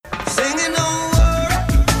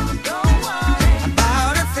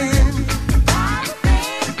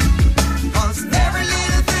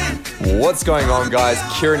What's going on, guys?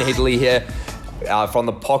 Kieran Headley here from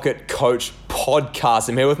the Pocket Coach podcast.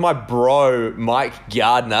 I'm here with my bro, Mike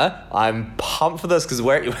Gardner. I'm pumped for this because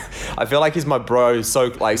I feel like he's my bro, so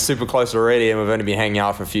like super close already, and we've only been hanging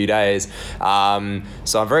out for a few days. So I'm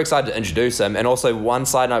very excited to introduce him. And also, one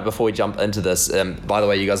side note before we jump into this, by the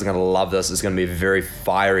way, you guys are going to love this. It's going to be a very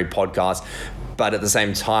fiery podcast. But at the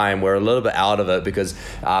same time, we're a little bit out of it because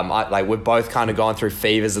we've both kind of gone through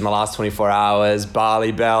fevers in the last 24 hours,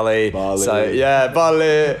 Bali. So yeah,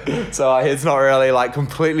 Bali. So it's not really like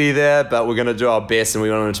completely there, but we're going to do our best, and we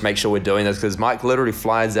wanted to make sure we're doing this because Mike literally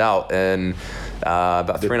flies out in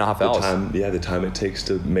about 3.5 hours. The time it takes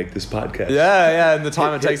to make this podcast. Yeah, and the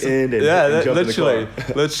time it takes.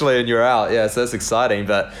 Literally, and you're out. Yeah, so that's exciting.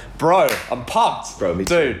 But bro, I'm pumped. Bro, me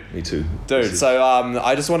too. Dude. So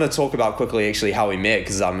I just want to talk about quickly actually how we met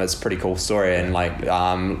because it's a pretty cool story, and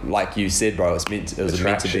like you said, bro, it was meant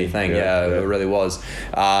to be a thing. Yeah, it really was.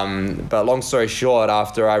 But long story short,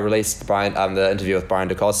 after I released the interview with Brian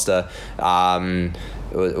DaCosta,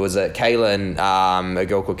 it was Kaylin, a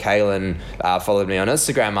girl called Kaylin, followed me on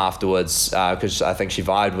Instagram afterwards because I think she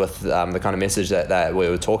vibed with the kind of message that we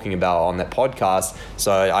were talking about on that podcast.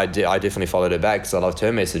 So I definitely followed her back because I loved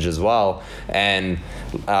her message as well. And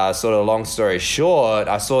sort of long story short,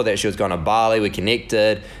 I saw that she was going to Bali. We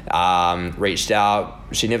connected, reached out.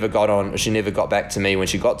 She never got back to me when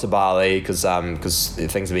she got to Bali because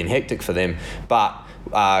things have been hectic for them. But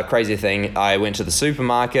crazy thing, I went to the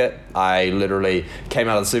supermarket. I literally came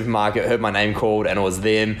out of the supermarket, heard my name called, and it was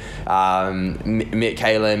them. Met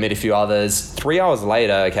Kaylin, met a few others. 3 hours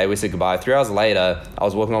later, we said goodbye. 3 hours later, I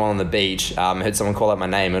was walking along the beach, heard someone call out my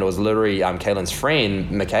name, and it was literally Kaylin's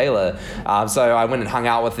friend, Michaela. So I went and hung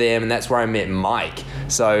out with them, and that's where I met Mike.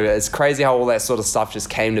 So it's crazy how all that sort of stuff just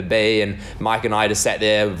came to be, and Mike and I just sat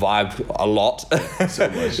there, vibed a lot. So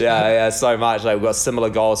much. Yeah, so much. Like, we've got similar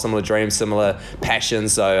goals, similar dreams, similar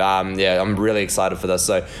passions. So I'm really excited for this.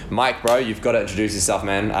 So Mike, bro, you've got to introduce yourself,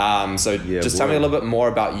 man. Just tell me a little bit more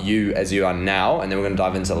about you as you are now, and then we're going to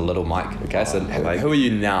dive into Little Mike. Okay, so who are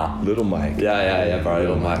you now? Little Mike. Yeah, bro.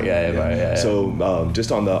 Little Mike. Yeah, bro. Yeah. So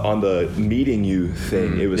just on the meeting you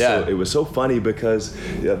thing, it was so funny because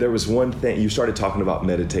there was one thing you started talking about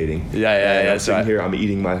meditating. Yeah. I'm sitting here, I'm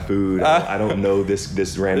eating my food. I don't know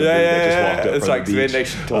this random thing that just walked up it's from like the beach.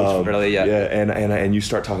 meditation tools, really. Yeah. And you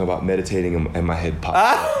start talking about meditating, and my head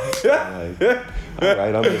pops up. All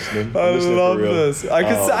right, I'm listening. I love this.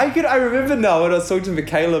 I remember now when I was talking to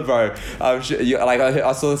Michaela, bro.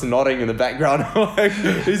 I saw this nodding in the background. Like,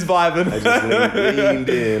 he's vibing. I just leaned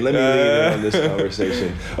in. Let me lean in on this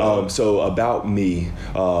conversation. So about me,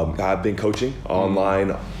 I've been coaching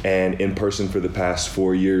online and in person for the past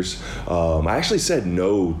 4 years. I actually said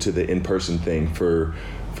no to the in-person thing for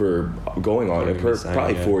going on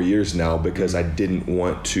probably 4 years now because I didn't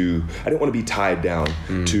want to be tied down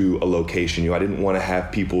to a location. I didn't want to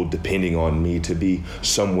have people depending on me to be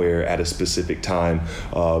somewhere at a specific time.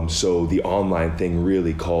 So the online thing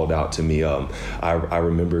really called out to me. I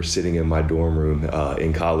remember sitting in my dorm room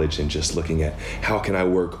in college and just looking at how can I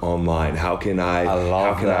work online? How can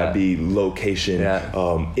I be location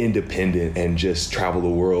independent and just travel the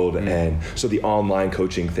world? And so the online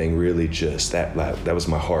coaching thing really just that was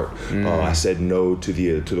my heart. I said no to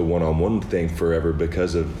the one-on-one thing forever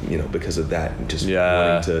because of that, and just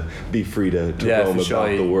wanting to be free to roam about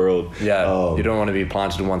the world. You don't want to be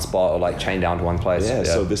planted in one spot or like chained down to one place.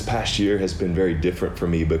 So this past year has been very different for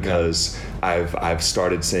me because I've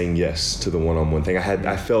started saying yes to the one-on-one thing.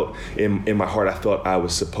 I felt in my heart, I felt I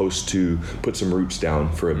was supposed to put some roots down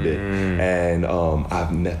for a bit, and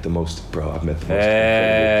I've met the most incredible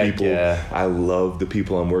people. I love the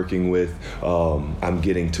people I'm working with. I'm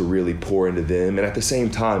getting to really pour into them, and at the same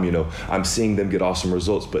time, I'm seeing them get awesome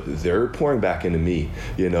results, but they're pouring back into me.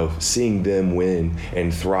 Seeing them win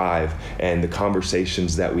and thrive, and the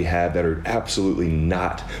conversations that we have that are absolutely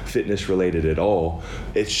not fitness related at all.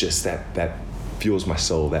 It's just that fuels my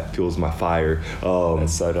soul, that fuels my fire.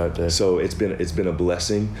 That's so dope, dude. So it's been a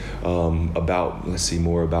blessing. Let's see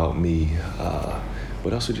more about me.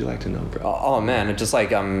 What else would you like to know, bro? Oh man, just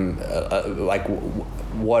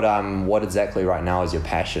what exactly right now is your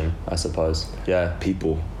passion, I suppose? Yeah.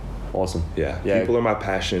 People. Awesome. Yeah. People are my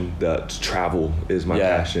passion. Travel is my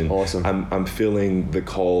passion. Awesome. I'm feeling the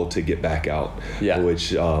call to get back out.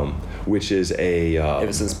 Which is a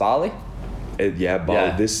ever since Bali?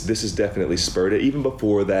 Bali. This has definitely spurred it. Even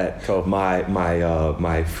before that, cool.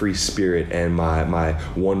 my free spirit and my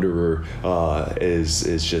wanderer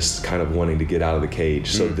is just kind of wanting to get out of the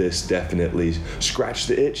cage. So this definitely scratched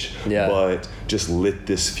the itch, but just lit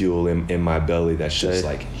this fuel in my belly that's just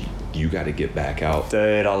like, you got to get back out.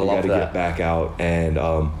 Dude, I love that. You got to get back out, and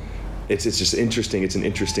it's just interesting. It's an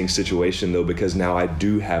interesting situation though, because now I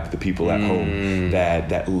do have the people at home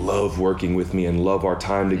that love working with me and love our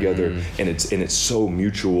time together, and it's so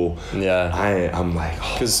mutual. Yeah, I'm like,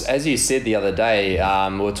 because as you said the other day,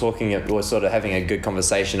 we're sort of having a good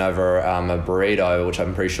conversation over a burrito, which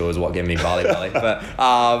I'm pretty sure is what gave me Bali. But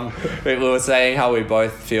we were saying how we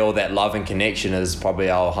both feel that love and connection is probably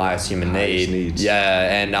our highest human needs.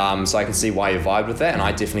 Yeah, and so I can see why you vibe with that, and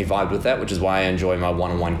I definitely vibe with that, which is why I enjoy my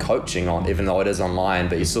one-on-one coaching on, even though it is online,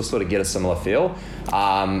 but you still sort of get a similar feel.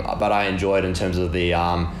 But I enjoy it in terms of the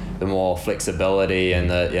more flexibility and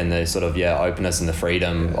the sort of openness and the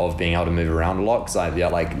freedom of being able to move around a lot. Because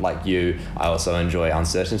like you, I also enjoy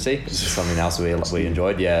uncertainty. It's just something else we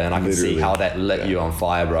enjoyed. Yeah, and I can see how that lit you on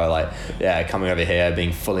fire, bro. Like, yeah, coming over here,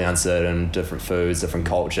 being fully uncertain, different foods, different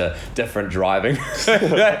culture, different driving.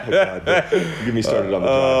 God, get me started on the driving.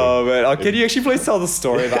 Oh man, can you actually please tell the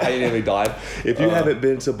story about how you nearly died? If you haven't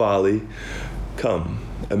been to Bali, come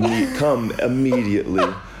immediately.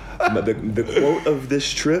 The quote of this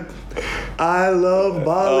trip, I love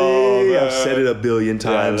Bali. I've said it a billion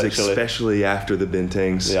times, especially after the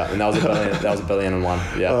Bentangs. Yeah, and that was a billion and one.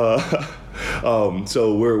 Yeah.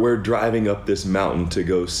 So we're driving up this mountain to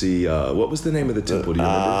go see, what was the name of the temple? Do you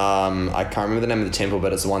remember? I can't remember the name of the temple,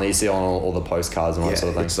 but it's the one that you see on all the postcards and all that sort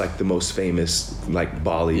of thing. It's like the most famous like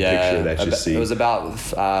Bali picture that you see. It was about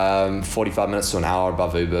 45 minutes to an hour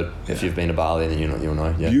above Ubud. If you've been to Bali, then you'll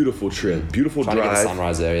know. Yeah. Beautiful trip, beautiful drive. Trying to get the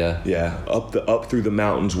sunrise there, yeah. Yeah, up through the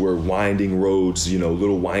mountains were winding roads,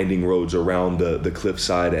 little winding roads around the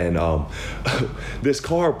cliffside, and this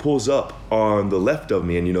car pulls up on the left of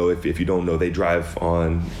me, and if you don't know, they drive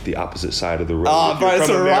on the opposite side of the road. Oh, bro, it's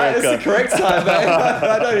right. It's the correct side, man.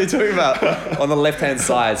 I know what you're talking about. On the left-hand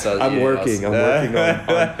side. So I'm working on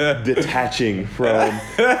detaching from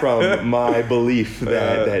my belief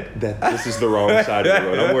that this is the wrong side of the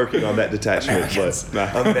road. I'm working on that detachment.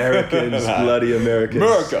 Americans, bloody Americans.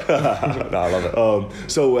 America. No, I love it.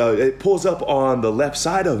 So it pulls up on the left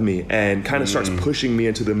side of me and kind of starts pushing me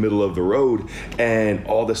into the middle of the road, and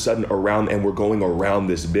all of a sudden and we're going around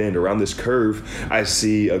this bend, around this curve, I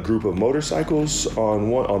see a group of motorcycles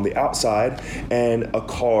on the outside and a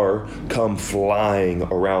car come flying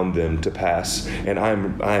around them to pass, and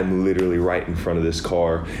I'm literally right in front of this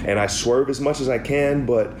car, and I swerve as much as I can,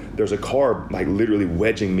 but there's a car like literally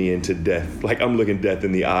wedging me into death. Like, I'm looking death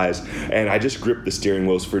in the eyes, and I just grip the steering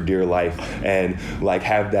wheels for dear life and like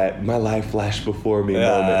have that my life flash before me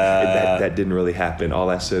moment. That didn't really happen.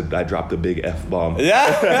 All I said, I dropped a big F-bomb.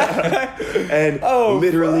 Yeah. And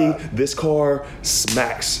literally, this car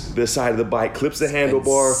smacks the side of the bike, clips the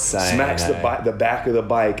handlebar, smacks the back of the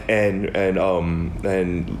bike, and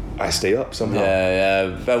I stay up somehow.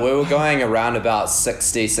 Yeah. But we were going around about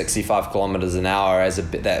 65 kilometers an hour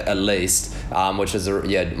at least, which is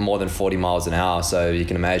more than 40 miles an hour. So you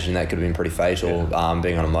can imagine that could have been pretty fatal,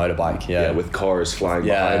 being on a motorbike. Yeah, with cars flying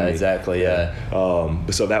behind me. Exactly. Yeah.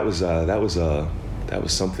 So that was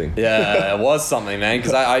something. Yeah, it was something, man.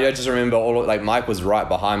 Because I just remember Mike was right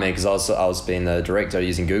behind me, because I was being the director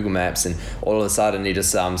using Google Maps, and all of a sudden he just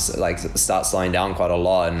starts slowing down quite a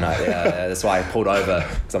lot, and that's why I pulled over,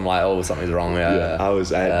 because I'm like, oh, something's wrong.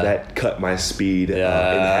 That cut my speed in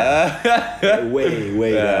half.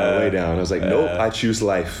 way down. I was like, nope, I choose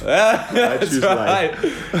life. I choose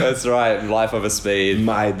life. That's right, life over speed.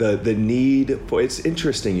 The need for, it's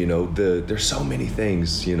interesting, there's so many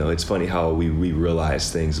things, it's funny how we realize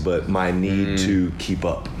things, but my need to keep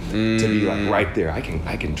up, to be like right there. I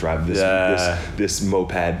can drive this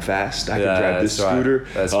moped fast. I can drive this scooter.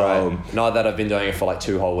 That's right. Not that I've been doing it for like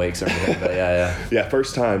 2 whole weeks or anything, but yeah.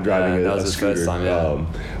 First time driving that was his scooter. First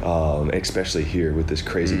time, especially here with this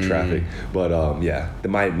crazy traffic. But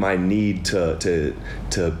my need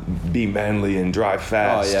to be manly and drive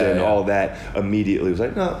fast all that immediately was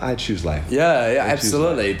like, no, I choose life. Yeah,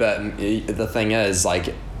 absolutely. But the thing is,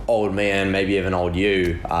 like, old me and maybe even old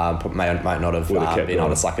you might not have been able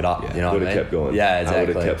to suck it up. You know what I mean? Kept going. Yeah, exactly. I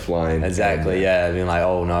would have kept flying. Exactly. Being like,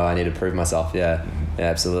 oh no, I need to prove myself. Yeah. Yeah,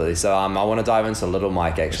 absolutely. So I want to dive into Little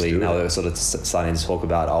Mike, actually, now that we're sort of starting to talk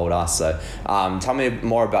about old us. So tell me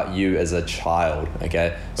more about you as a child,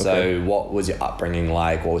 okay? So what was your upbringing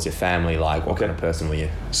like? What was your family like? What kind of person were you?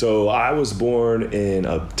 So I was born in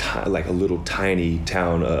a little tiny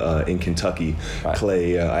town in Kentucky. Right.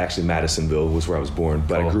 Clay, actually Madisonville was where I was born,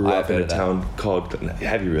 but I grew up in a town called,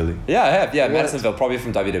 have you really? Yeah, I have. Yeah, Madisonville, probably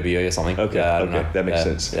from WWE or something. Okay, yeah, I don't know. That makes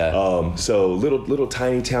sense. Yeah. So little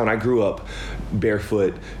tiny town. I grew up barefoot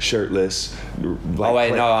barefoot, shirtless. Oh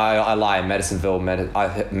wait, no, I lie. Madison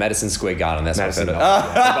Square Garden. That's Madison.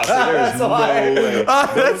 what There's no way.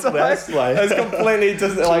 That's completely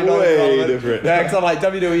just like way different. Yeah, because I'm like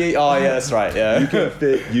WWE. Oh yeah, that's right. Yeah.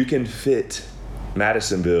 You can fit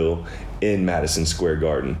Madisonville in Madison Square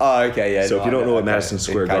Garden. Oh, okay, yeah. So if you don't know what Madison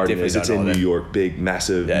Square Garden is, it's in New York, big,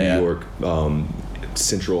 massive New York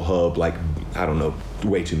central hub, like, I don't know,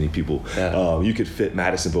 way too many people. Yeah. You could fit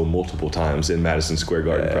Madisonville multiple times in Madison Square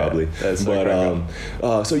Garden, probably. That's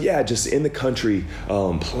so yeah, just in the country,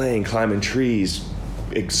 playing, climbing trees,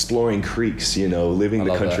 exploring creeks, living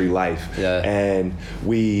the country life. Yeah. And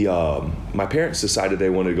we, my parents decided they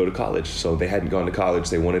wanted to go to college. So they hadn't gone to college.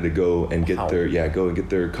 They wanted to go and get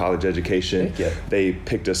their college education. Yeah. They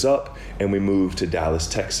picked us up and we moved to Dallas,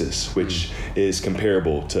 Texas, which is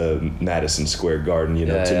comparable to Madison Square Garden, to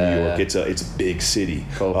New York. It's a big city,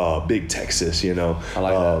 big Texas, I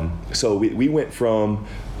like that. So we went from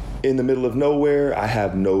in the middle of nowhere.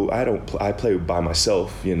 I play by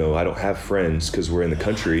myself, I don't have friends because we're in the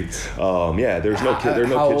country. There's no kids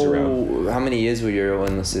around. How many years were you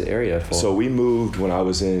in this area for? So we moved when I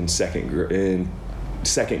was in second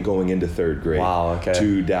going into third grade. Wow, okay.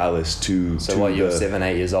 To Dallas you were 7,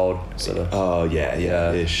 8 years old, sort of.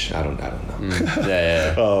 Ish. I don't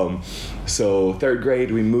know. So third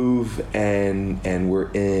grade we move and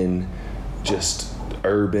we're in just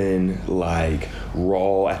urban, like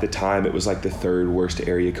raw. At the time it was like the third worst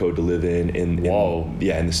area code to live in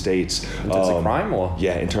the States. In terms of crime, or?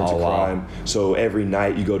 Yeah, in terms of crime. So every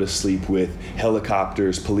night you go to sleep with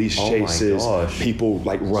helicopters, police chases, people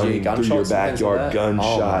like running through your backyard,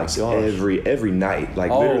 gunshots every night. Like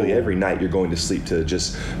literally every night you're going to sleep to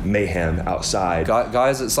just mayhem outside.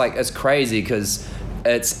 Guys, it's crazy because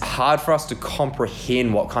it's hard for us to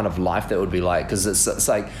comprehend what kind of life that would be like, because it's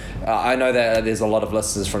like I know that there's a lot of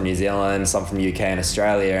listeners from New Zealand, some from UK and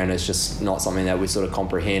Australia, and it's just not something that we sort of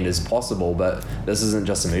comprehend as possible. But this isn't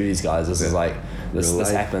just the movies, guys. This is like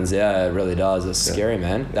this happens. Yeah, it really does. It's scary,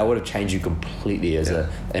 man. That would have changed you completely as an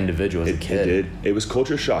individual, as a kid. It did. It was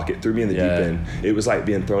culture shock. It threw me in the deep end. It was like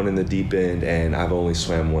being thrown in the deep end, and I've only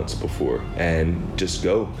swam once before. And just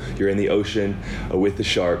go. You're in the ocean with the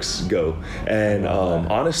sharks. Go. And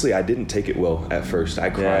honestly, I didn't take it well at first.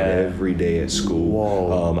 I cried every day at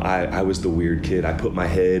school. I was the weird kid. I put my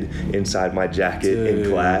head inside my jacket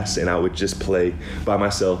in class, and I would just play by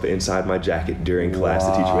myself inside my jacket during class.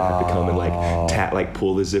 The teacher would have to come and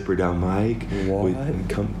pull the zipper down. Mike,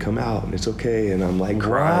 come out, and it's okay. And I'm like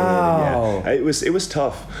crying. Yeah, it was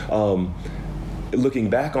tough. Looking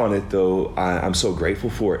back on it, though, I'm so grateful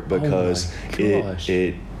for it because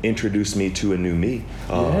it introduced me to a new me.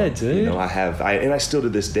 Dude. I still to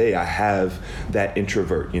this day, I have that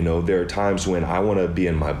introvert. There are times when I want to be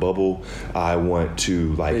in my bubble. I want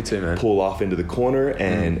to pull off into the corner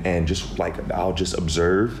and just I'll just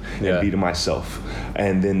observe and be to myself.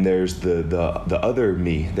 And then there's the other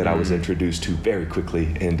me that I was introduced to very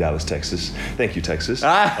quickly in Dallas, Texas. Thank you, Texas.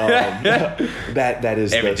 That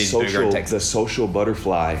is the social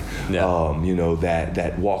butterfly.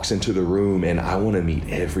 That walks into the room, and I want to meet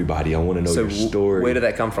everybody. I want to know your story. Where did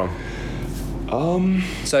that come from?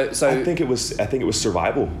 So I think it was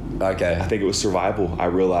survival. Okay. I think it was survival. I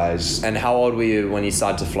realized. And how old were you when you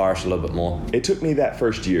started to flourish a little bit more? It took me that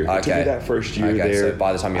first year. Okay. There. So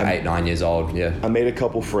by the time you're 8, 9 years old, I made a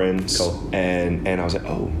couple friends. Cool. And I was like,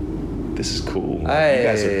 oh, this is cool. Hey. You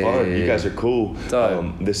guys are fun. You guys are cool.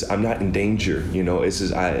 I'm not in danger. I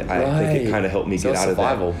think it kind of helped me get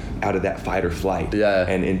out of that fight or flight. Yeah.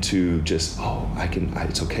 And into just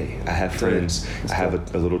it's okay. I have friends. I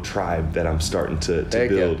have a little tribe that I'm starting to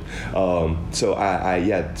build. So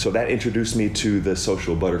that introduced me to the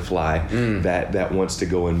social butterfly that wants to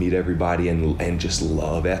go and meet everybody and just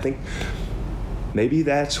love. I think maybe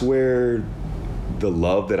that's where the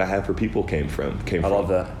love that I have for people came from. I love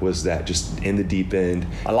that. Was that just in the deep end.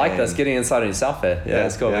 I like this, getting inside on yourself there. Yeah,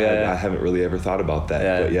 that's cool. I haven't really ever thought about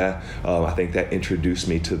that. But I think that introduced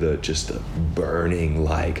me to the burning,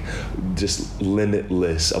 just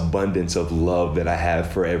limitless abundance of love that I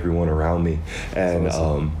have for everyone around me. And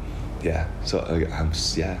awesome. Dude, I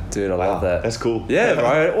love that. That's cool. Yeah,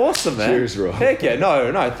 bro. Awesome, man. Cheers, bro. Heck yeah.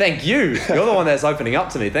 No, thank you. You're the one that's opening up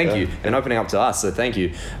to me. Thank you. And opening up to us, so thank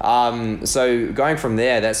you. So going from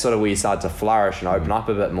there, that's sort of where you started to flourish and open up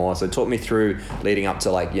a bit more. So talk me through leading up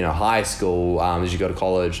to high school, as you go to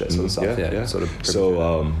college, that sort of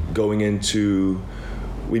stuff. Going into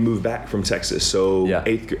we moved back from Texas. So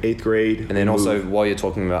eighth grade. And then also, while you're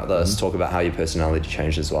talking about this, talk about how your personality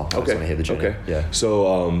changed as well. I just want to hear the journey. Okay. Yeah.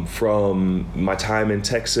 So from my time in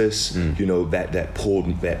Texas, you know, that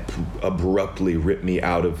abruptly ripped me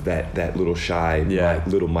out of that little shy.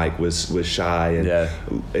 Little Mike was shy and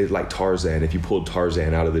it's like Tarzan. If you pulled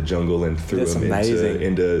Tarzan out of the jungle and threw him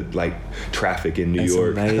into like traffic in New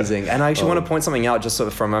York. Amazing. And I actually want to point something out just sort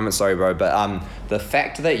of for a moment. Sorry, bro, but the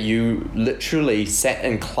fact that you literally sat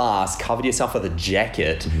in class, covered yourself with a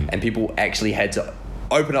jacket, and people actually had to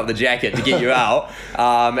open up the jacket to get you out,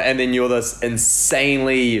 and then you're this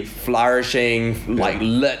insanely flourishing, like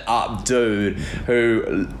lit up dude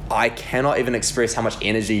who I cannot even express how much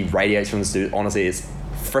energy radiates from this dude. Honestly, it's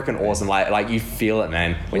freaking awesome. Like you feel it,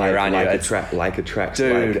 man, when you're around you. Attracts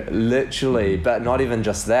dude, literally. But not even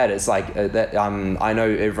just that. It's like that. I know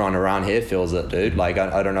everyone around here feels it, dude. Like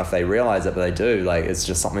I don't know if they realize it, but they do. Like it's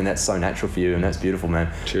just something that's so natural for you, and that's beautiful,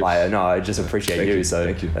 man. Cheers. Like no, I just appreciate you. So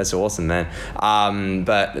thank you. That's awesome, man.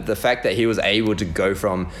 But the fact that he was able to go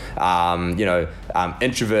from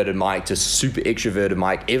introverted Mike to super extroverted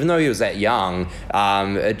Mike, even though he was that young,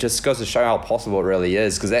 it just goes to show how possible it really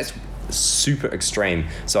is, because that's super extreme.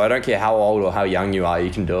 So I don't care how old or how young you are,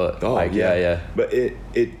 you can do it. But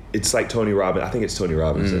it's like Tony Robbins. I think it's Tony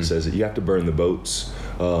Robbins that says that you have to burn the boats.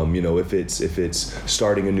 If it's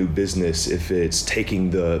starting a new business, if it's taking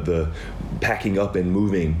the packing up and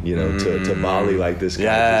moving, to Bali like this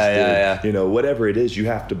guy just did, whatever it is, you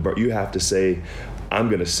have to say, I'm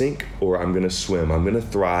going to sink or I'm going to swim. I'm going to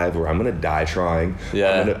thrive or I'm going to die trying.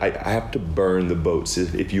 I have to burn the boats.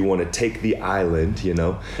 If you want to take the island, you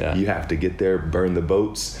have to get there, burn the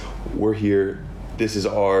boats. We're here. This is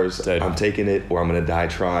ours. Dude. I'm taking it or I'm going to die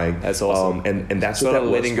trying. That's awesome. And that's sort what that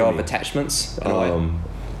of letting was go for of me. Attachments in a way.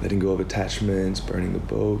 Letting go of attachments, burning the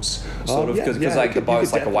boats. Sort of, because the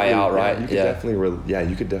boat's like a way out, right? You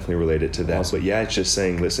could definitely relate it to that. Awesome. But it's just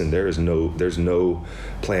saying, listen, there's no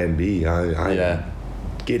plan B. I'm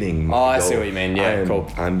getting my goal. I see what you mean. Cool.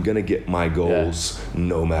 I'm gonna get my goals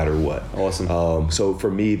no matter what. Awesome. So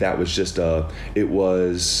for me, that was just it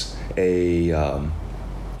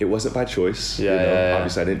wasn't by choice.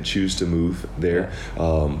 Obviously I didn't choose to move there,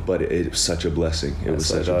 but it was such a blessing. It was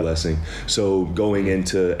such a blessing. So going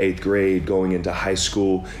into 8th grade, going into high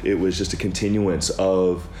school, it was just a continuance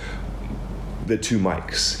of the two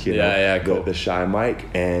Mikes, cool. the shy Mike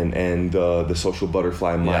and the social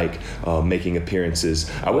butterfly Mike, making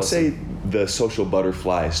appearances. I would say the social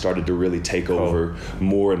butterfly started to really take over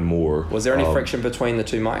more and more. Was there any friction between the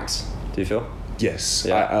two Mikes, do you feel? Yes.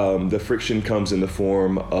 The friction comes in the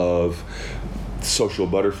form of social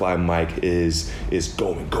butterfly Mike is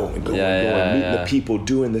going, meeting the people,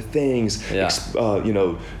 doing the things,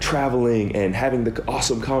 traveling and having the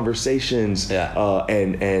awesome conversations.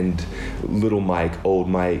 And little Mike, old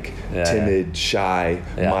Mike, timid, shy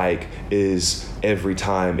Mike is every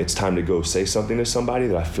time it's time to go say something to somebody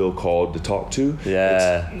that I feel called to talk to.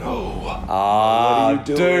 It's, no. What are you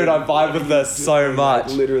doing? Dude, I vibe with this so much.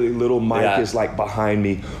 Like, literally, little Mike is like behind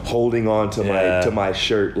me, holding on to my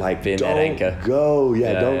shirt, like, being don't that anchor. Go.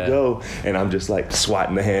 Don't go. And I'm just like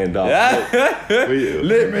swatting the hand off. Let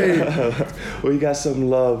me. We got some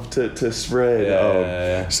love to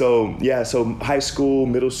spread. So high school,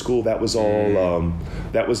 middle school, that was all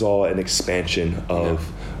an expansion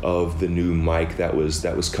of the new Mike that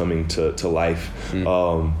was coming to life.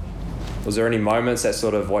 Was there any moments that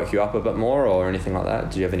sort of woke you up a bit more or anything like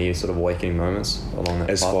that? Do you have any sort of awakening moments along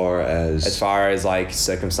that As path? As far as like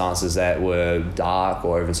circumstances that were dark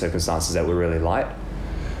or even circumstances that were really light?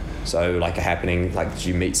 So like a happening, like did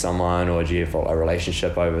you meet someone or did you have a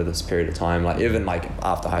relationship over this period of time? Like even like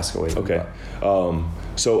after high school even. Okay.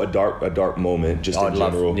 So a dark moment just in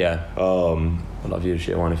general. I'd love you to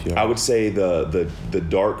share one if you want. I would say the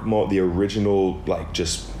dark moment, the original, like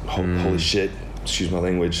just holy shit, excuse my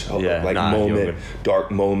language, dark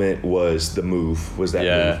moment was the move, move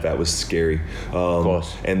that was scary. Of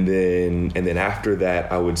course. And then after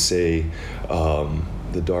that, I would say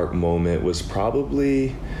the dark moment was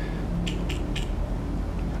probably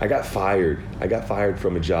I got fired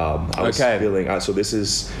from a job. I was feeling so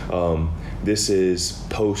this is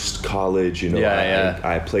post college,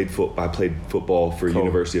 I played football for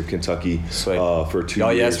University of Kentucky for 2 years. Oh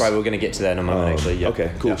yeah, that's right. We're gonna get to that in a moment actually. Yeah.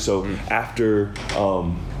 Okay, cool. Yeah. So after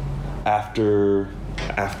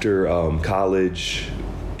college,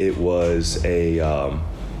 it was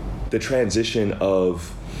the transition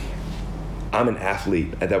of I'm an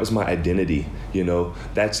athlete. That was my identity. You know,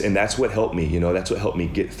 that's what helped me. You know, that's what helped me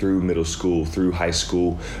get through middle school, through high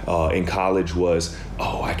school, in college was,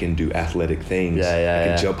 I can do athletic things. I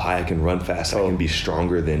can jump high, I can run fast, I can be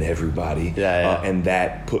stronger than everybody. And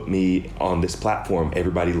that put me on this platform.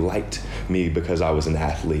 Everybody liked me because I was an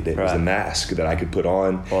athlete. It was a mask that I could put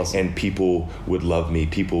on, and people would love me.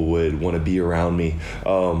 People would want to be around me.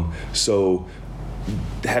 So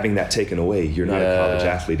having that taken away, you're not a college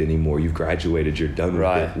athlete anymore. You've graduated, you're done with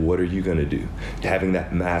it. What are you going to do? Having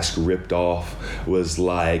that mask ripped off was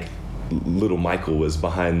like little Michael was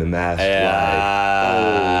behind the mask. Like,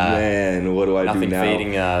 oh man, what do I do now? Nothing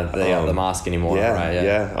feeding the mask anymore.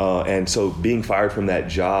 And so being fired from that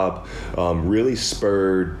job really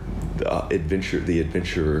spurred the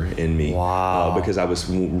adventurer in me. Because I was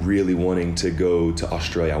really wanting to go to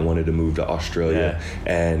Australia. I wanted to move to Australia.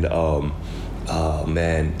 And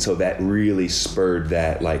so that really spurred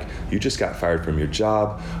that. Like, you just got fired from your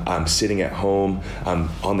job. I'm sitting at home. I'm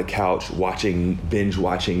on the couch binge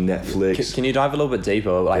watching Netflix. Can you dive a little bit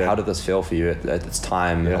deeper? Like, how did this feel for you at this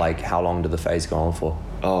time? Like, how long did the phase go on for?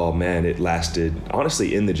 Oh man, it lasted.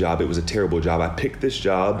 Honestly, in the job, it was a terrible job. I picked this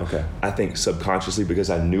job, I think subconsciously,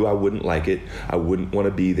 because I knew I wouldn't like it. I wouldn't want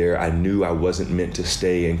to be there. I knew I wasn't meant to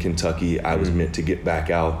stay in Kentucky. I was meant to get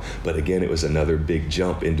back out. But again, it was another big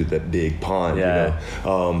jump into that big pond, you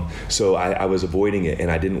know. So I was avoiding it,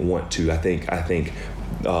 and I didn't want to. I think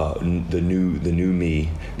the new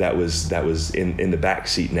me that was in the back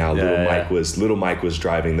seat now. Little Mike was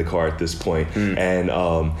driving the car at this point. And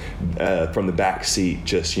from the back seat,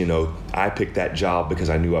 just, you know, I picked that job because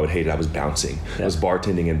I knew I would hate it. I was bouncing. I was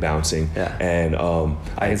bartending and bouncing. And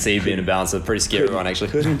I can see you being a bouncer. Pretty scary one, actually.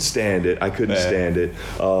 Couldn't stand it. I couldn't stand it.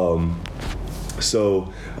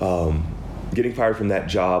 Getting fired from that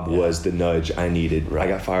job was the nudge I needed. I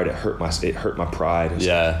got fired. It hurt my pride.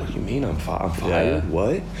 Like, what do you mean I'm fired?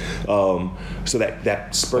 What? So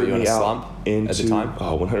that spurred me out slump into at the time?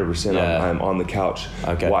 100%. I'm on the couch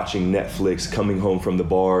watching Netflix, coming home from the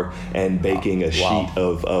bar and baking a sheet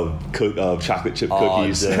of chocolate chip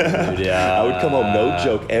cookies. Dude, I would come home, no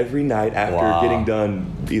joke, every night after getting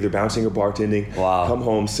done either bouncing or bartending. Come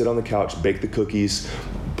home, sit on the couch, bake the cookies,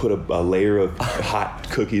 put a layer of hot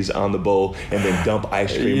cookies on the bowl, and then dump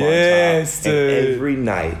ice cream on top. Dude. And every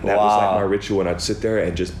night, that was like my ritual, and I'd sit there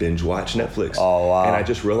and just binge watch Netflix. And I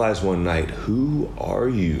just realized one night, who are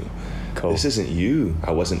you? This isn't you.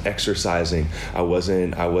 I wasn't exercising. I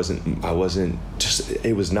wasn't just,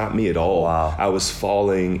 it was not me at all. I was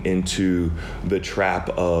falling into the trap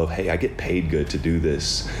of, hey, I get paid good to do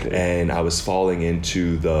this. And I was falling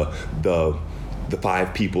into the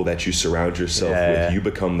 5 people that you surround yourself with. You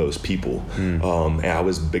become those people. And I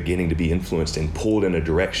was beginning to be influenced and pulled in a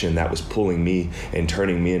direction that was pulling me and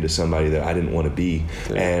turning me into somebody that I didn't want to be.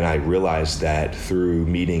 And I realized that through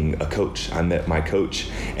meeting a coach. I met my coach,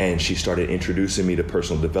 and she started introducing me to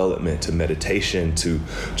personal development, to meditation, to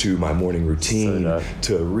my morning routine,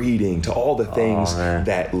 to reading, to all the things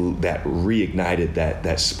that reignited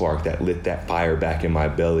that spark, that lit that fire back in my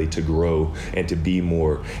belly to grow and to be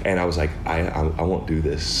more. And I was like, I won't do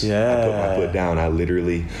this. I put my foot down. I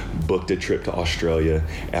literally booked a trip to Australia.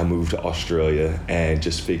 I moved to Australia and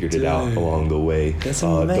just figured it out along the way. That's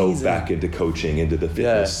amazing. Dove back into coaching, into the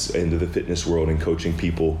fitness world and coaching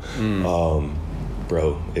people.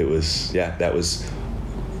 Bro, it was that was.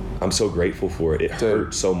 I'm so grateful for it. It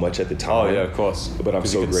hurt so much at the time. Oh yeah, of course. But I'm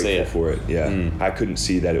so grateful for it. I couldn't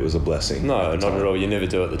see that it was a blessing. No, not at all. You never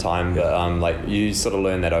do at the time, but like you sort of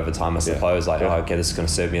learn that over time, I suppose. Like, okay, this is going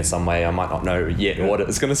to serve me in some way. I might not know yet what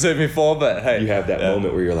it's going to serve me for, but hey, you have that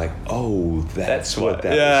moment where you're like, oh, that's what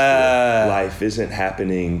that is for. Life isn't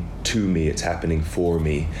happening to me; it's happening for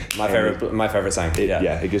me. My favorite saying.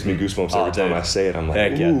 It gives me goosebumps every time I say it. I'm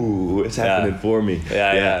like, ooh, it's happening for me.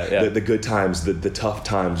 The good times, the tough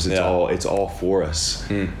times. It's all for us.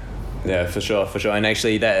 Yeah, for sure. And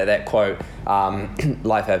actually, that quote,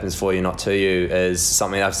 "Life happens for you, not to you," is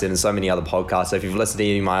something I've said in so many other podcasts. So if you've listened to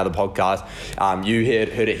any of my other podcasts, you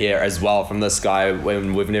heard it here as well from this guy.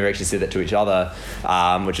 When we've never actually said that to each other,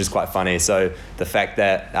 which is quite funny. So the fact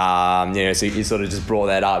that so you sort of just brought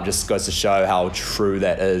that up just goes to show how true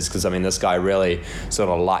that is. Because I mean, this guy really sort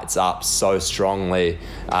of lights up so strongly,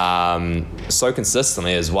 so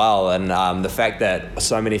consistently as well. And the fact that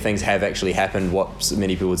so many things have actually happened, what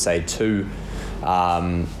many people would say to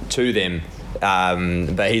them,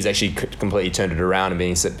 but he's actually completely turned it around and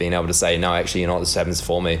being able to say, no, actually, you know what, this happens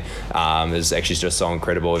for me, is actually just so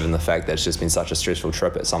incredible. Even the fact that it's just been such a stressful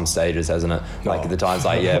trip at some stages, hasn't it? Like the times,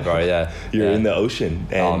 like you're in the ocean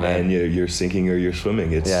and you're sinking or you're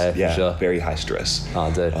swimming. It's for sure. Very high stress. Oh,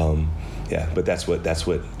 dude. But that's what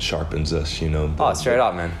sharpens us, you know. Straight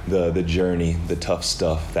up, man. The journey, the tough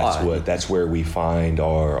stuff. That's where we find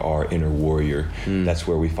our inner warrior. That's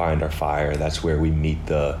where we find our fire. That's where we meet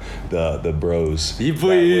the bros.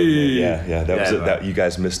 That you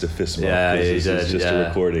guys missed a fist bump. It's just a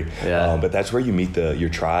recording. But that's where you meet your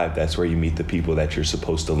tribe. That's where you meet the people that you're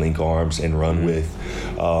supposed to link arms and run with.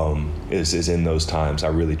 Is in those times. I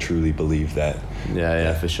really truly believe that.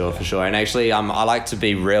 For sure. And actually, I like to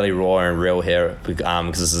be really raw and real here,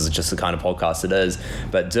 because this is just the kind of podcast it is.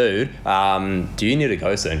 But dude, do you need to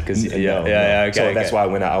go soon? Because okay. So that's why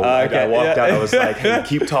when I walked out, I was like, hey,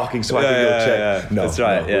 keep talking so I can go check. No, that's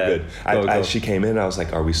right. We're good. She came in, I was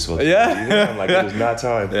like, are we supposed to be leaving? I'm like, it is not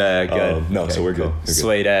time. Good. So we're good.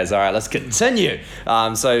 Sweet as. All right, let's continue.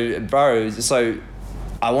 So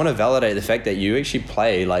I want to validate the fact that you actually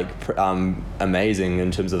play like amazing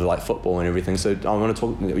in terms of like football and everything. So I want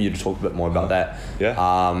to talk a bit more about that.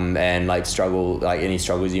 And like any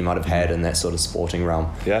struggles you might have had in that sort of sporting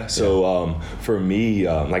realm. So for me,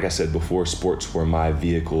 like I said before, sports were my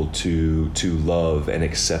vehicle to love and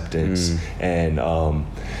acceptance, and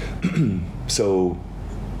so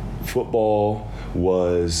football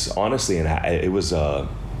was honestly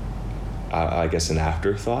I guess an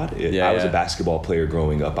afterthought. I was a basketball player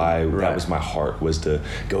growing up. That was my heart, was to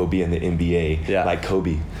go be in the NBA like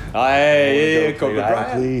Kobe. Kobe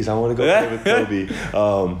Bryant. Please, I want to go play with Kobe.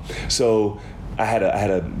 So I had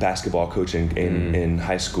a basketball coach in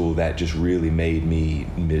high school that just really made me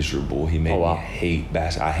miserable. He made me hate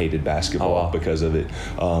basketball. I hated basketball because of it.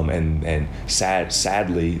 And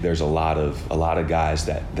sadly, there's a lot of guys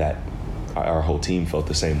that our whole team felt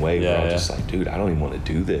the same way. We're all just like, dude, I don't even want to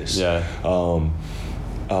do this. We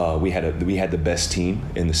had the best team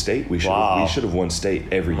in the state. We should have won state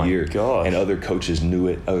every year. Gosh. And other coaches knew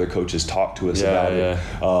it. Other coaches talked to us about it.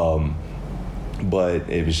 But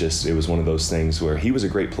it was one of those things where he was a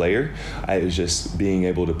great player. It was just being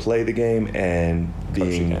able to play the game and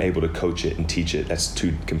being able to coach it and teach it. That's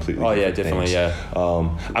two completely different things.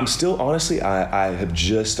 I'm still, honestly, I have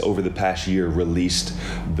just over the past year released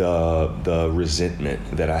the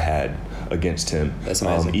resentment that I had against him. That's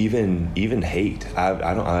amazing. Even hate.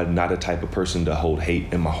 I'm not a type of person to hold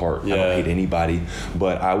hate in my heart. I don't hate anybody,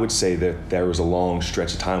 but I would say that there was a long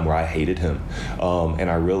stretch of time where I hated him, and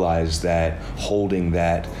I realized that holding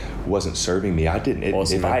that wasn't serving me. I didn't.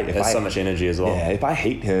 There's so much energy as well. Yeah. If I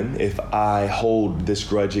hate him, if I hold this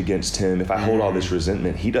grudge against him, if I hold all this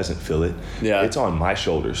resentment, he doesn't feel it. Yeah. It's on my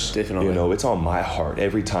shoulders. Definitely. You know, it's on my heart.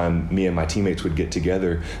 Every time me and my teammates would get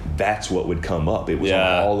together, that's what would come up. It was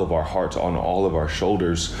on all of our hearts, on all of our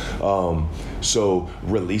shoulders. So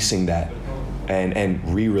releasing that.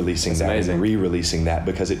 And re-releasing that amazing. And re-releasing that,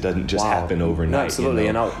 because it doesn't just happen overnight. No, absolutely.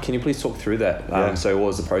 You know? And can you please talk through that? So what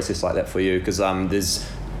was the process like that for you? Because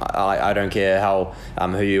I don't care how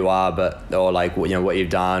who you are, or like what you've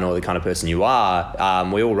done or the kind of person you are.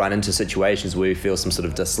 We all run into situations where we feel some sort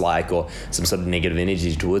of dislike or some sort of negative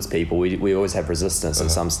energy towards people. We always have resistance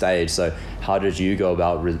at some stage. So how did you go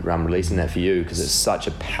about releasing that for you? Because it's such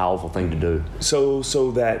a powerful thing to do. So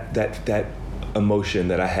that emotion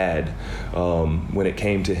that I had when it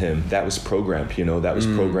came to him, that was programmed. That was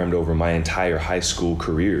programmed over my entire high school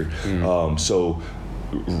career. So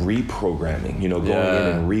reprogramming, going in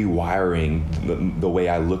and rewiring the way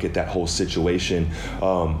I look at that whole situation,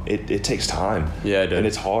 it takes time. And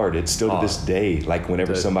it's hard. It's still to this day, like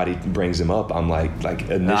whenever somebody brings him up, I'm like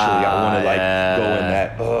initially I want to go in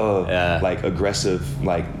that like aggressive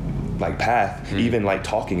like path. Even like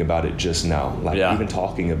talking about it just now, even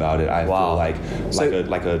talking about it, I feel like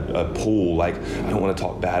a pull. Like I don't want to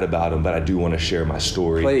talk bad about him, but I do want to share my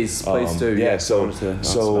story. Please do.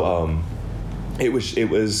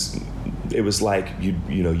 It was like you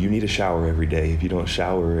need a shower every day. If you don't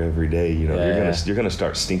shower every day, you're gonna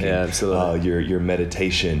start stinking. Absolutely. Your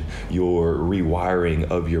meditation, your rewiring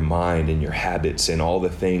of your mind and your habits and all the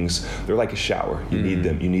things, they're like a shower. You need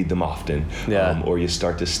them. You need them often. Or you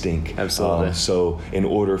start to stink. Absolutely. So in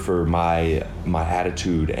order for my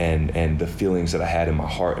attitude and the feelings that I had in my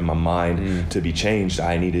heart and my mind to be changed,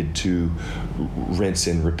 I needed to rinse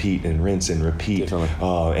and repeat and rinse and repeat.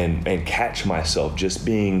 And catch myself just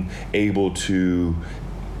being able to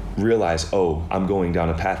realize, I'm going down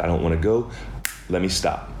a path I don't want to go. Let me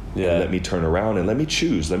stop. And let me turn around and let me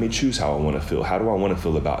choose how I want to feel. How do I want to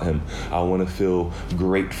feel about him? I want to feel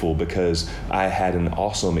grateful because I had an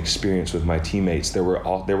awesome experience with my teammates. There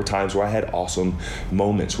were times where I had awesome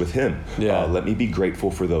moments with him. Let me be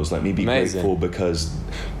grateful for those. Let me be grateful because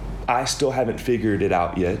I still haven't figured it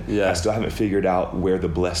out yet. I still haven't figured out where the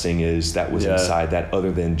blessing is that was inside that,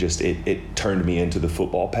 other than just it turned me into the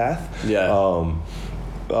football path.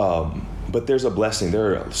 But there's a blessing.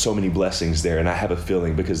 There are so many blessings there, and I have a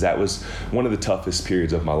feeling, because that was one of the toughest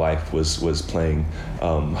periods of my life was playing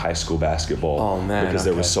high school basketball. Oh man! Because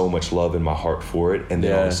there was so much love in my heart for it, and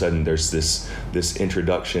then all of a sudden there's this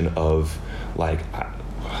introduction of like,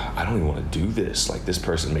 I don't even want to do this. Like, this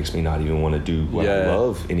person makes me not even want to do what I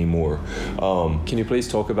love anymore. Can you please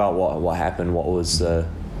talk about what happened? What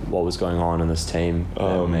was going on in this team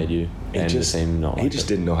that made you end the team not? He just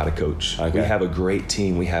didn't know how to coach. Okay. We have a great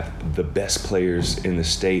team. We have the best players in the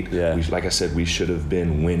state. Yeah. Like I said, we should have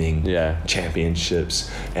been winning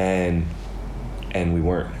championships, and we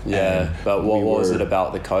weren't. Yeah, but what was it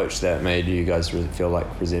about the coach that made you guys feel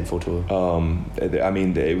like resentful to him? I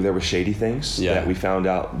mean, there were shady things that we found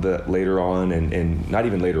out that later on, and not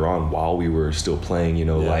even later on, while we were still playing. You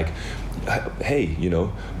know, like, hey, you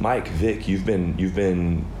know, Mike, Vic, you've been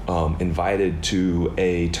invited to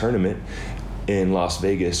a tournament in Las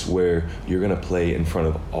Vegas where you're going to play in front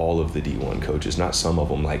of all of the D1 coaches, not some of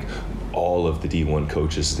them, like all of the D1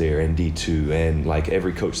 coaches there, and D2, and like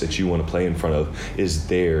every coach that you want to play in front of is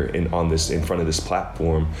there in front of this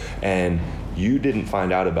platform. And you didn't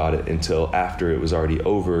find out about it until after it was already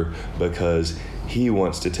over, because he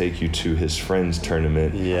wants to take you to his friend's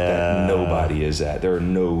tournament that nobody is at. There are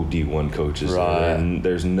no D1 coaches there, and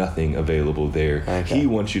there's nothing available there. Okay. He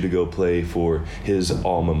wants you to go play for his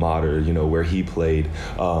alma mater, you know, where he played,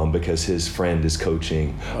 because his friend is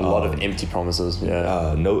coaching. A lot of empty promises.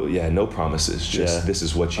 No promises. Just this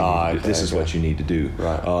is what you need to do. This is what you need to do.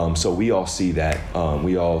 Right. So we all see that.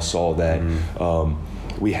 We all saw that.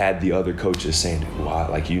 We had the other coaches saying,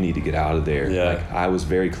 wow, like, you need to get out of there. Like, I was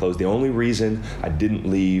very close. The only reason I didn't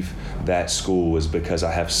leave that school was because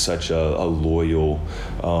I have such a loyal,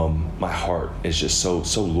 my heart is just so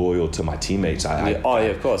loyal to my teammates.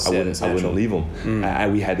 Of course. I wouldn't leave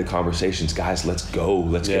them. We had the conversations, guys, let's go.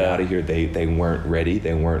 Let's get out of here. They weren't ready.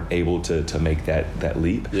 They weren't able to make that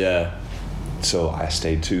leap. Yeah. So I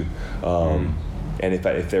stayed too. And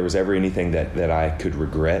if there was ever anything that I could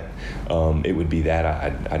regret, it would be that.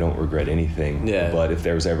 I don't regret anything. Yeah. But if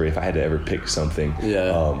I had to ever pick something,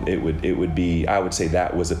 it would be, I would say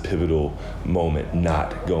that was a pivotal moment,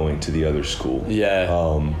 not going to the other school. Yeah.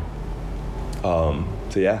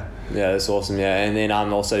 So yeah. Yeah, that's awesome. Yeah, and then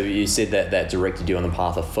also you said that directed you on the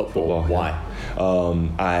path of football. Why?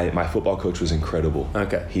 My football coach was incredible.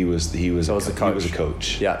 Okay. He was a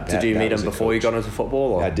coach. Yeah. Did you meet him before you got into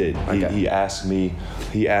football? Or? I did. Okay. He asked me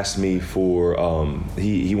for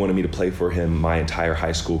he wanted me to play for him my entire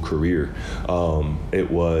high school career. It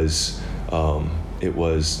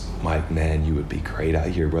was Mike, man, you would be great out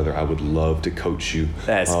here, brother. I would love to coach you.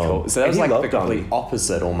 That's cool. So that was like the complete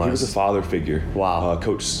opposite almost. He was a father figure. Wow.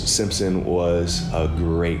 Coach Simpson was a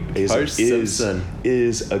great Simpson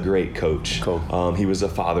is a great coach. Cool. He was a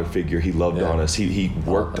father figure. He loved on us. He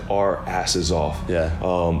worked our asses off. Yeah.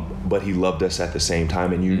 But he loved us at the same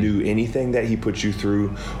time, and you knew anything that he put you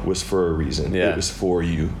through was for a reason. Yeah. It was for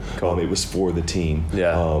you. Cool. It was for the team.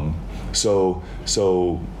 Yeah. So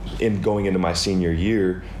in going into my senior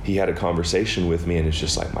year, he had a conversation with me, and it's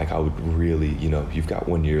just like, Mike, I would really, you've got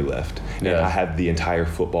 1 year left. And I have the entire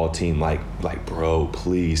football team like, bro,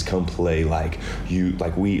 please come play.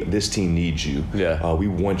 This team needs you. Yeah. We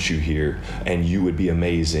want you here, and you would be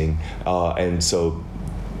amazing. And so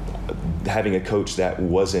having a coach that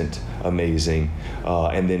wasn't amazing,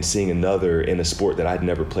 and then seeing another in a sport that I'd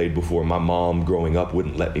never played before. My mom growing up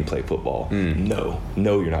wouldn't let me play football. No,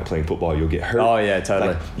 you're not playing football. You'll get hurt. Oh yeah,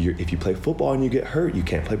 totally. If you play football and you get hurt, you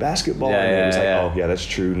can't play basketball. It was oh yeah, that's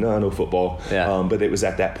true. No football. Yeah. But it was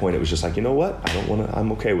at that point, it was just like, you know what?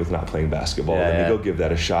 I'm okay with not playing basketball. Let me go give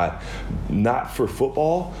that a shot. Not for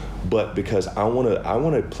football, but because I want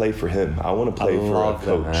to play for him. I want to play for a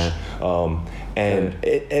coach.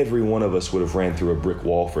 Every one of us would have ran through a brick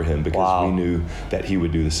wall for him, because we knew that he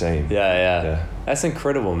would do the same. Yeah. That's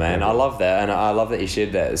incredible, man. I love that, and I love that you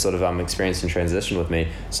shared that sort of experience and transition with me.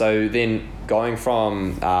 So then, going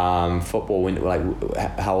from football,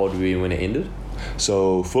 how old were you when it ended?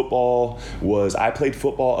 So I played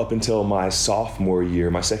football up until my sophomore year,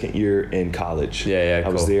 my second year in college. I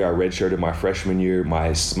was there. I redshirted my freshman year.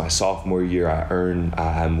 My sophomore year,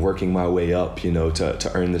 I'm working my way up,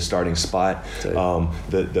 to earn the starting spot.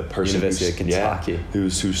 The person University of Kentucky,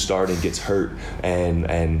 who's starting gets hurt, and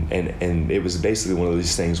it was basically one of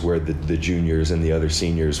these things where the juniors and the other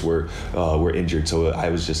seniors were injured. So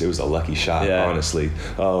it was a lucky shot, honestly.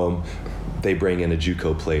 They bring in a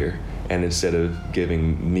JUCO player. and instead of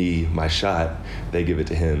giving me my shot, they give it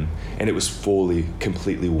to him, and it was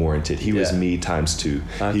completely warranted. He was me times 2.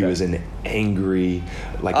 Okay. He was an angry,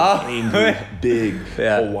 big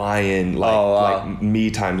Hawaiian, like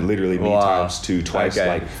me times, literally me times 2, twice,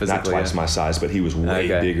 not twice my size, but he was way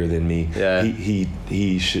bigger than me. Yeah.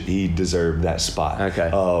 He deserved that spot.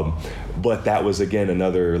 Okay. But that was again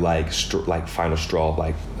another final straw.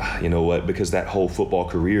 Like, you know what? Because that whole football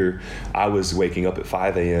career, I was waking up at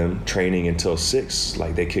 5 a.m. training until 6.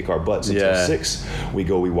 Like, they kick our butts until 6. We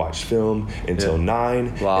watch film until 9, and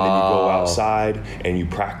then you go outside and you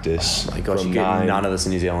practice. Oh my gosh, from you get 9, none of this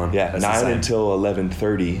in New Zealand. Yeah, That's 9 until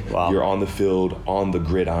 11:30. Wow. You're on the field on the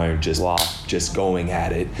gridiron, just going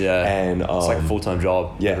at it. Yeah, and it's like a full-time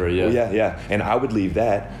job. Yeah. And I would leave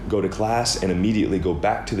that, go to class, and immediately go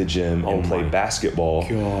back to the gym and play basketball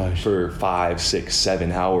for 5, 6,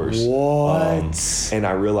 7 hours. What? And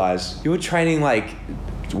I realized you were training like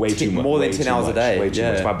way too much, more than 10 hours a day. Way too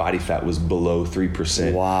much. My body fat was below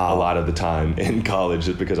 3%. Wow. A lot of the time in college,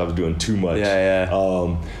 just because I was doing too much.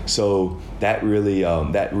 So that really,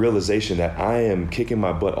 that realization that I am kicking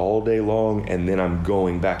my butt all day long, and then I'm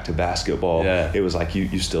going back to basketball. It was like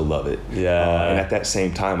you still love it. And at that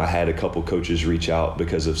same time, I had a couple coaches reach out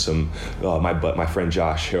because of some. My friend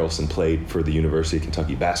Josh Harrelson played for the University of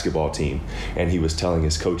Kentucky basketball team, and he was telling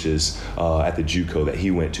his coaches at the JUCO that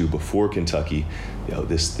he went to before Kentucky,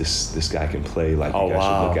 this guy can play, like, you guys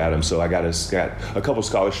should look at him. So I got a couple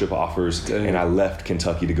scholarship offers, and I left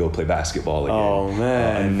Kentucky to go play basketball again. Oh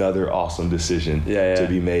man, another awesome decision to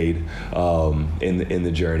be made. In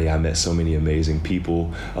the journey, I met so many amazing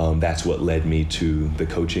people. That's what led me to the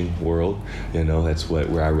coaching world. That's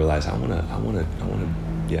where I realized I want to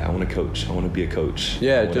coach. I want to be a coach.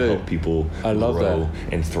 Yeah, I want to help people grow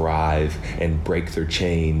and thrive and break their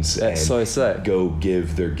chains. That's so sick. Go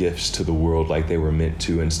give their gifts to the world like they were meant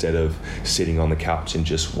to, instead of sitting on the couch and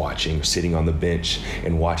just watching, sitting on the bench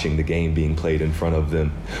and watching the game being played in front of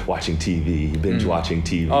them, watching TV, binge watching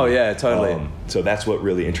TV. Oh yeah, totally. So that's what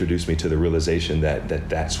really introduced me to the realization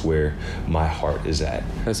that's where my heart is at.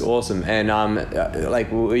 That's awesome. And like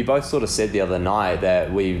we both sort of said the other night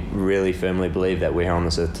that we really firmly believe that we're here on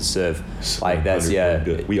this earth to serve. Like that's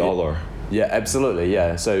good. We all are. Yeah, absolutely.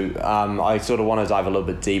 Yeah. So I sort of want to dive a little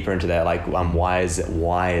bit deeper into that. Like, why is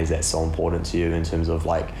that so important to you in terms of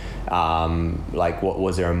like what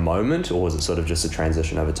was there a moment, or was it sort of just a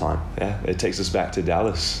transition over time? Yeah, it takes us back to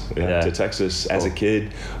Dallas, to Texas. As a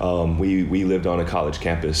kid, we lived on a college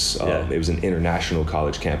campus. It was an international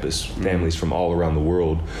college campus. Families from all around the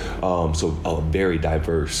world, so very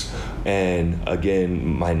diverse. And again,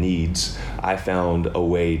 my needs. I found a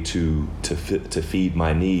way to feed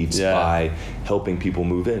my needs by helping people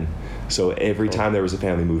move in. So every time there was a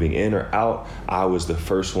family moving in or out, I was the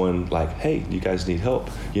first one, like, hey, you guys need help.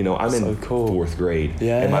 I'm in 4th grade.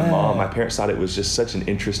 And my parents thought it was just such an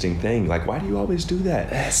interesting thing. Like, why do you always do that?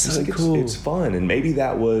 That's so cool. It's fun. And maybe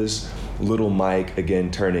that was little Mike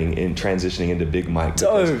again transitioning into big Mike,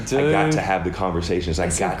 because I got to have the conversations. I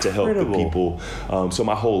got to help the people. So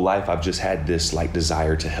my whole life I've just had this like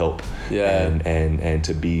desire to help and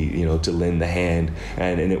to be, to lend the hand.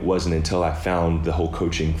 And it wasn't until I found the whole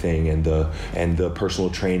coaching thing and the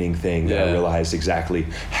personal training thing that I realized exactly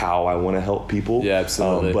how I want to help people. Yeah,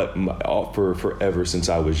 absolutely. But for forever since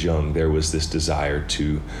I was young, there was this desire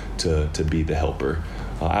to be the helper.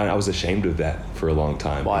 I was ashamed of that for a long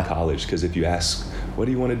time in college, because if you ask, what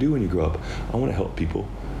do you want to do when you grow up? I want to help people.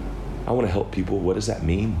 What does that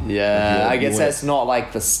mean? Yeah, I guess that's not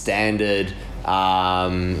like the standard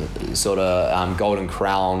sort of golden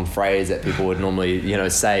crown phrase that people would normally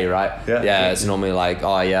say, right? Yeah, it's normally like,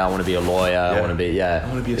 oh yeah, I want to be a lawyer. I want to be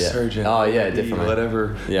a surgeon. Oh yeah, definitely.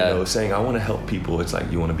 Whatever. Saying I want to help people. It's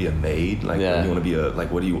like, you want to be a maid, like you want to be a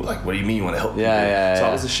what do you mean you want to help people? So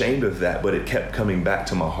I was ashamed of that, but it kept coming back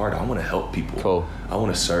to my heart. I want to help people. Cool. I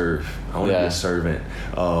want to serve. I want to be a servant.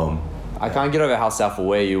 I can't get over how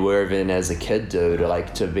self-aware you were even as a kid, dude,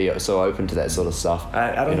 to be so open to that sort of stuff.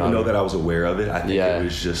 I don't even know that I was aware of it. I think it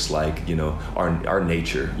was just like, our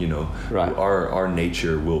nature, right. Our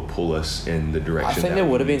nature will pull us in the direction. I think there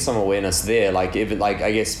would have been some awareness there, I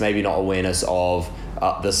guess maybe not awareness of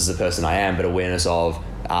this is the person I am, but awareness of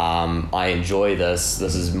I enjoy this.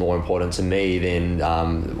 This is more important to me than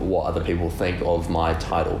what other people think of my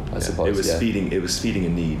title, I suppose. It was feeding. It was feeding a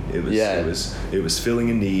need. It was filling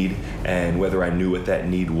a need, and whether I knew what that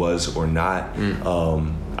need was or not,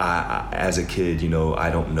 I as a kid, I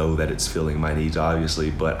don't know that it's filling my needs,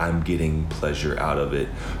 obviously, but I'm getting pleasure out of it.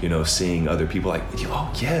 Seeing other people like,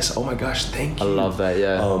 oh yes, oh my gosh, thank you. I love that.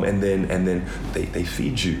 Yeah. And then they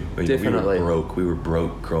feed you. Definitely. We were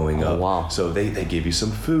broke growing up. Wow. So they give you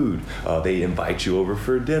some food. They invite you over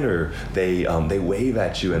for dinner. They wave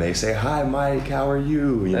at you and they say, hi Mike, how are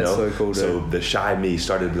you? That's so cool, dude. So the shy me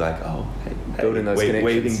started to be like, oh, hey, building those connections.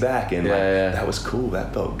 Waving back, and that was cool.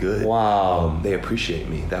 That felt good. Wow. They appreciate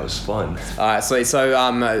me. That was fun. All right, sweet. So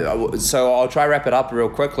I'll try to wrap it up real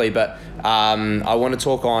quickly, but I want to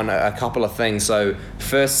talk on a couple of things. So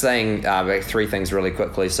first thing, three things really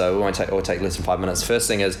quickly. So we'll take less than 5 minutes. First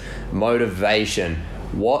thing is motivation.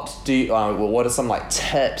 What are some like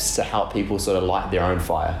tips to help people sort of light their own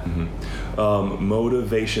fire? Mm-hmm.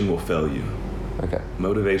 Motivation will fail you. Okay.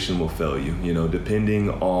 Motivation will fail you, depending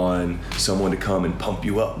on someone to come and pump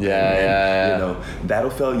you up. That'll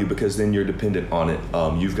fail you because then you're dependent on it.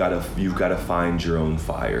 You've got to find your own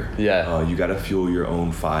fire. Yeah. You got to fuel your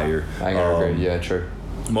own fire. I agree. Yeah, true.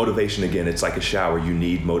 Motivation, again, it's like a shower. You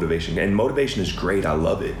need motivation, and motivation is great. I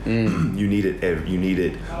love it. You need it. You need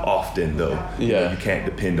it often, though. Yeah. You can't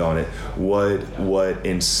depend on it. What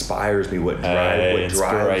inspires me, what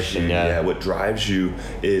drives you, what drives you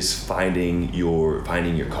is finding your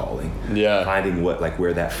calling. Yeah. Finding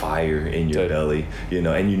where that fire in your belly,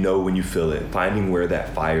 and when you feel it. Finding where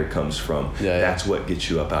that fire comes from. That's what gets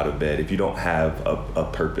you up out of bed. If you don't have a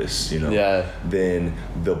purpose, then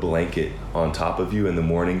the blanket on top of you in the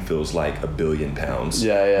morning feels like 1 billion pounds.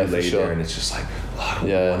 You lay sure. there and it's just like, I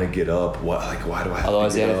don't want to get up. Why do I have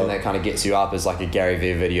Otherwise, to get the only up? thing that kind of gets you up is like a Gary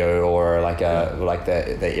Vee video or like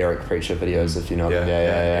the Eric Preacher videos, if you know.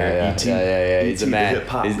 He's a man.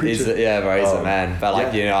 He's a man. But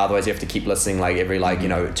otherwise you have to keep listening like every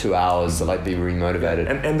 2 hours to like be remotivated.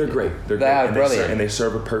 And they're great. They are brilliant. And they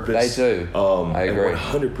serve a purpose. They do. I agree. And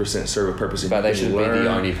 100% serve a purpose. But they shouldn't be the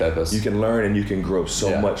only purpose. You can learn and you can grow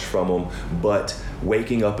so much from them. But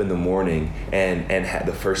waking up in the morning and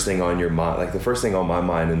the first thing on your mind, like the first thing on my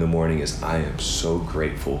mind in the morning is, I am so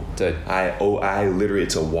grateful. Dude. I literally,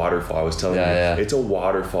 it's a waterfall. I was telling you, it's a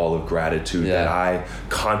waterfall of gratitude that I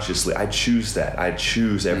choose that. I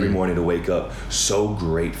choose every morning to wake up so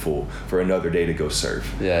grateful for another day to go serve.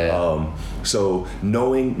 So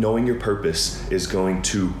knowing your purpose is going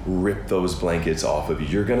to rip those blankets off of you.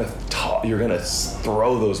 You're gonna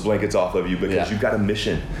throw those blankets off of you because you've got a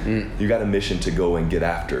mission. You got a mission to go and get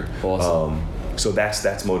after. Awesome. So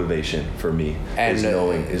that's motivation for me. And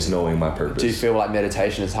is knowing my purpose. Do you feel like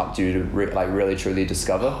meditation has helped you to really truly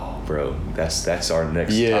discover? Oh, bro, that's our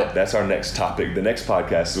next that's our next topic. The next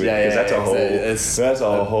podcast, because that's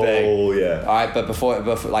a whole All right, but before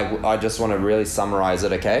like I just want to really summarize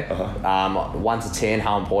it. Okay. 1 to 10,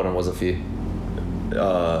 how important was it for you?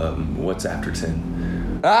 What's after 10?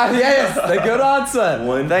 Yes, the good answer.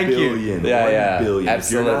 1 Thank billion. You. 1 billion.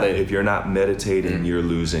 Absolutely. If you're not meditating, you're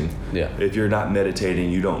losing. If you're not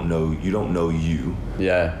meditating, you don't know you.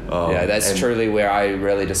 That's truly where I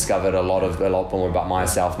really discovered a lot more about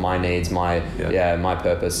myself, my needs, my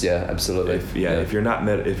purpose. Absolutely. If you're not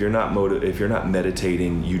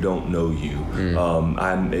meditating, you don't know you.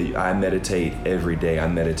 I meditate every day. I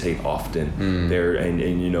meditate often.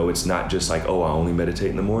 It's not just like, oh, I only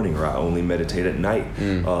meditate in the morning or I only meditate at night.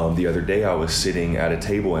 The other day I was sitting at a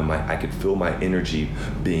table and I could feel my energy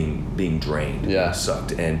being drained,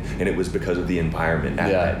 sucked, and it was because of the environment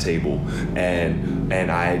at that table.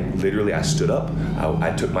 And I stood up.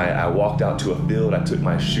 I walked out to a field. I took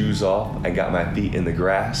my shoes off. I got my feet in the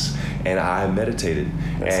grass and I meditated.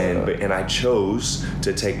 And I chose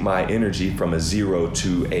to take my energy from a 0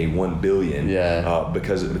 to a 1 billion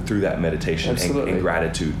because through that meditation and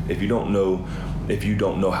gratitude. If you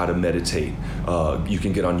don't know how to meditate, you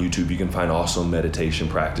can get on YouTube. You can find awesome meditation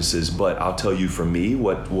practices. But I'll tell you, for me,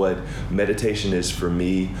 what meditation is for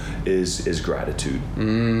me is gratitude.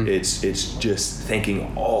 It's just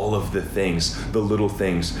thanking all of the things, the little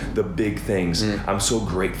things, the big things. I'm so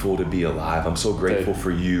grateful to be alive. I'm so grateful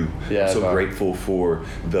for you. I'm so grateful for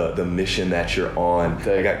the mission that you're on.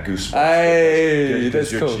 I got goosebumps. Hey,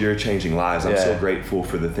 that's cool. You're changing lives. I'm so grateful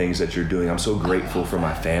for the things that you're doing. I'm so grateful for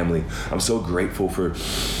my family. I'm so grateful for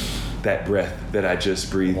that breath that I just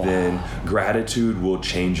breathed in. Gratitude will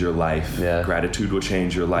change your life. Gratitude will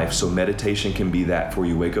change your life. So meditation can be that for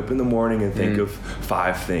you. Wake up in the morning and think of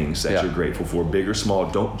 5 things that you're grateful for, big or small.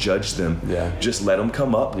 Don't judge them. Just let them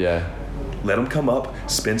come up. let them come up,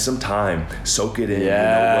 spend some time, soak it in.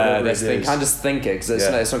 Yeah, that's the thing. Can't just think it, because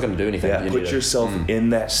it's not going to do anything. Yeah, put yourself in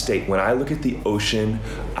that state. When I look at the ocean,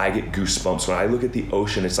 I get goosebumps. When I look at the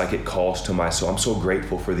ocean, it's like it calls to my soul. I'm so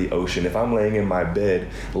grateful for the ocean. If I'm laying in my bed,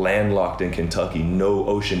 landlocked in Kentucky, no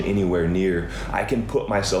ocean anywhere near, I can put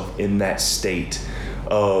myself in that state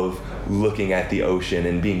of looking at the ocean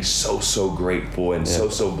and being so grateful and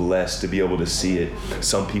so blessed to be able to see it.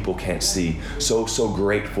 Some people can't see. So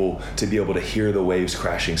grateful to be able to hear the waves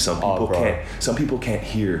crashing. Some people can't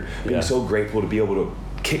hear. Being so grateful to be able to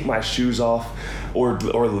kick my shoes off or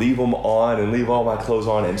leave them on and leave all my clothes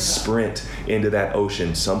on and sprint into that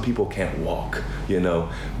ocean. Some people can't walk,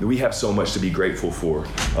 We have so much to be grateful for.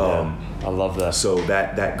 I love that. So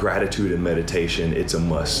that gratitude and meditation, it's a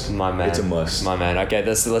must. My man. It's a must. My man. Okay,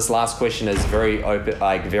 this last question is very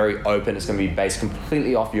open. It's going to be based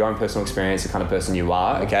completely off your own personal experience, the kind of person you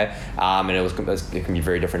are. Okay, and it can be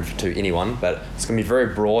very different to anyone, but it's going to be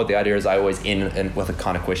very broad. The idea is I always end with a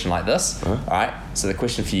kind of question like this. All right. So the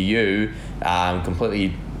question for you,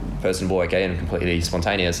 completely personable, okay, and completely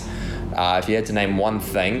spontaneous. If you had to name one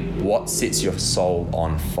thing, what sets your soul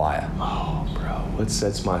on fire? Oh, bro. What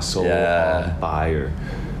sets my soul on fire?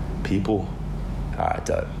 People. All right,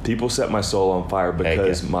 dope. People set my soul on fire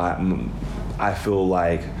because I feel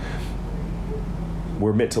like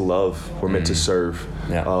we're meant to love. We're meant to serve.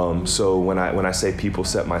 Yeah. So when I say people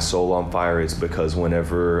set my soul on fire, it's because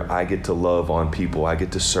whenever I get to love on people, I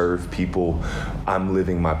get to serve people, I'm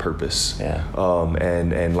living my purpose. Yeah.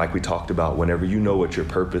 And like we talked about, whenever you know what your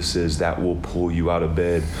purpose is, that will pull you out of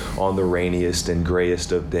bed on the rainiest and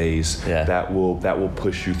grayest of days. Yeah. That will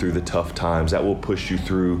push you through the tough times. That will push you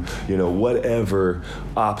through, whatever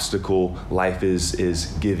obstacle life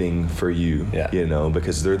is giving for you. Yeah.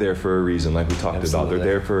 Because they're there for a reason, like we talked about. They're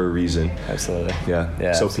there for a reason. Absolutely. Yeah.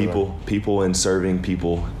 Yeah, so absolutely. people and serving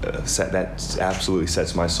people, that absolutely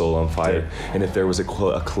sets my soul on fire. Dude. And if there was a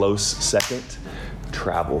close second,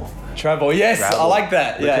 travel, yes, I like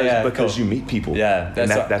that. Because you meet people. Yeah,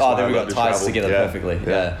 that's why we got ties together perfectly.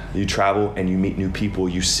 Yeah, you travel and you meet new people.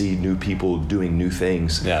 You see new people doing new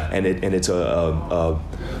things. Yeah, and it's a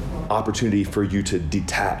opportunity for you to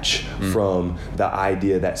detach from the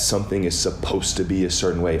idea that something is supposed to be a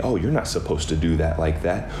certain way. Oh, you're not supposed to do that like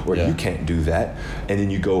that, or you can't do that. And then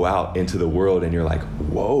you go out into the world and you're like,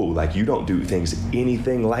 whoa, like you don't do things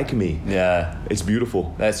anything like me. Yeah. It's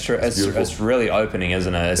beautiful. That's true. It's really opening,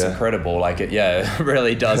 isn't it? It's incredible. Like it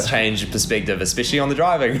really does change perspective, especially on the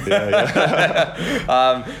driving.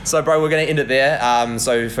 So bro, we're going to end it there.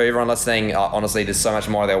 So for everyone listening, honestly, there's so much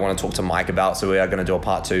more that I want to talk to Mike about. So we are going to do a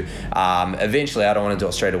part 2. Eventually, I don't want to do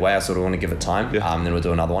it straight away. I sort of want to give it time. Then we'll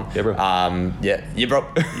do another one. Yeah, bro.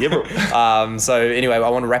 bro. So anyway, I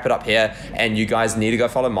want to wrap it up here, and you guys need to go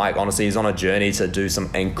follow Mike. Honestly, he's on a journey to do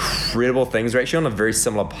some incredible things. We're actually on a very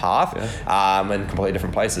similar path, in completely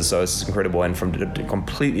different places. So it's incredible, and from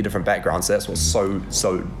completely different backgrounds. So that's what's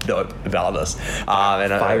so dope about this.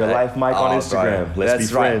 Fire Life Mike on Instagram. Bro. Let's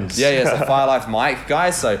be friends. Yeah. So Fire Life Mike,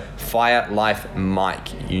 guys. So Fire Life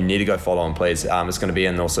Mike, you need to go follow him, please. It's going to be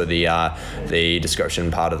in also the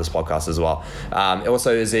description part of this podcast as well.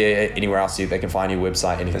 Also, is there anywhere else they can find your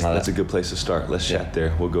website, anything like that? That's a good place to start. Let's chat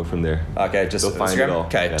there. We'll go from there. Okay, just go find Instagram? It all.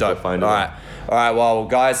 Okay, dope. All right. Well,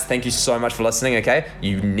 guys, thank you so much for listening. Okay,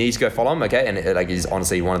 you need to go follow him. Okay, and he's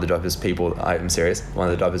honestly one of the dopest people. I'm serious. One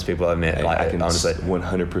of the dopest people I've met. I can honestly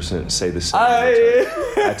 100% say the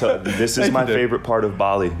same. This is my favorite part of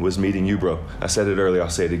Bali was meeting you, bro. I said it earlier. I'll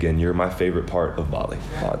say it again. You're my favorite part of Bali.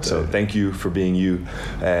 So thank you for being you,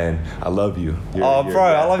 and I love you. I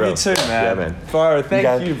love you too, man. Yeah, man. Bro,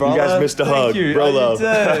 thank you, brother. You guys missed a hug. You. Bro love. You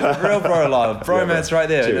did. Real bro love. Bromance right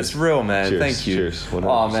there. Cheers. It's real, man. Cheers. Thank you. Cheers. 100%.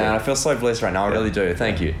 Oh, man. I feel so blessed right now. I really do.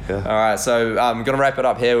 Thank you. Yeah. All right. So I'm going to wrap it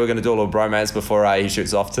up here. We're going to do a little bromance before he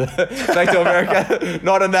shoots off to back to America.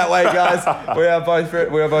 Not in that way, guys. We are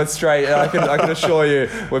both straight. And I can assure you,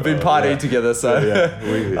 we've been partying together. So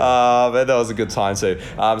man, that was a good time too.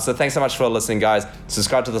 So thanks so much for listening, guys.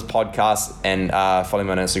 Subscribe to this podcast and follow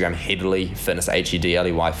me on Instagram, Hedley Fitness,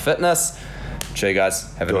 HEDLEY Fitness. Sure, you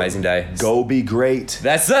guys. Have an amazing day. Go be great.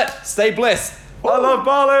 That's it. Stay blessed. I love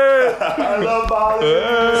Bali. I love Bali.